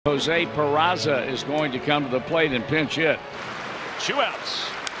Jose Peraza is going to come to the plate and pinch hit. 2 outs.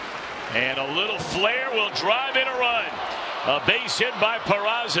 And a little flare will drive in a run. A base hit by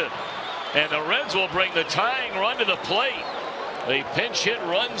Peraza. And the Reds will bring the tying run to the plate. A pinch hit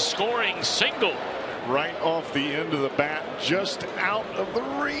run scoring single. Right off the end of the bat, just out of the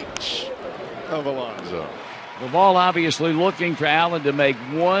reach of Alonso. The ball obviously looking for Allen to make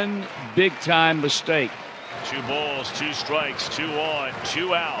one big time mistake. 2 balls, 2 strikes, 2 on,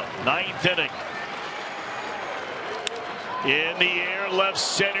 2 out. 9th inning. In the air, left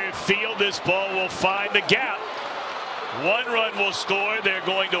center field. This ball will find the gap. 1 run will score. They're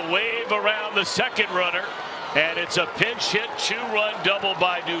going to wave around the second runner. And it's a pinch hit 2-run double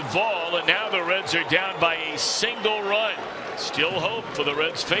by Duvall. And now the Reds are down by a single run. Still hope for the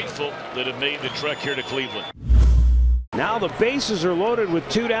Reds faithful that have made the trek here to Cleveland. Now the bases are loaded with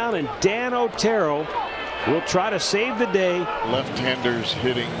 2 down, and Dan Otero will try to save the day. Left-handers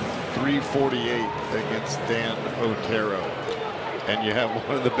hitting .348 against Dan Otero. And you have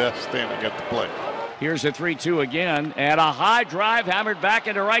one of the best standing at the plate. Here's a 3-2 again, and a high drive hammered back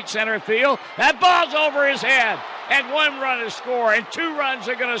into right center field. That ball's over his head, and 1 run is scored, and 2 runs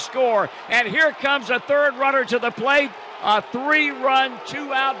are going to score. And here comes a 3rd runner to the plate. A 3-run,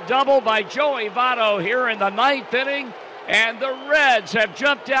 2-out double by Joey Votto here in the 9th inning. And the Reds have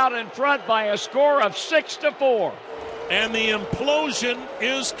jumped out in front by a score of 6-4. And the implosion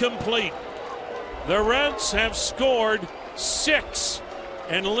is complete. The Reds have scored 6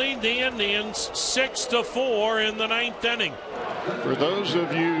 and lead the Indians 6-4 in the 9th inning. For those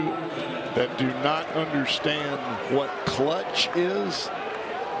of you that do not understand what clutch is,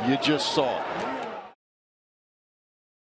 you just saw it.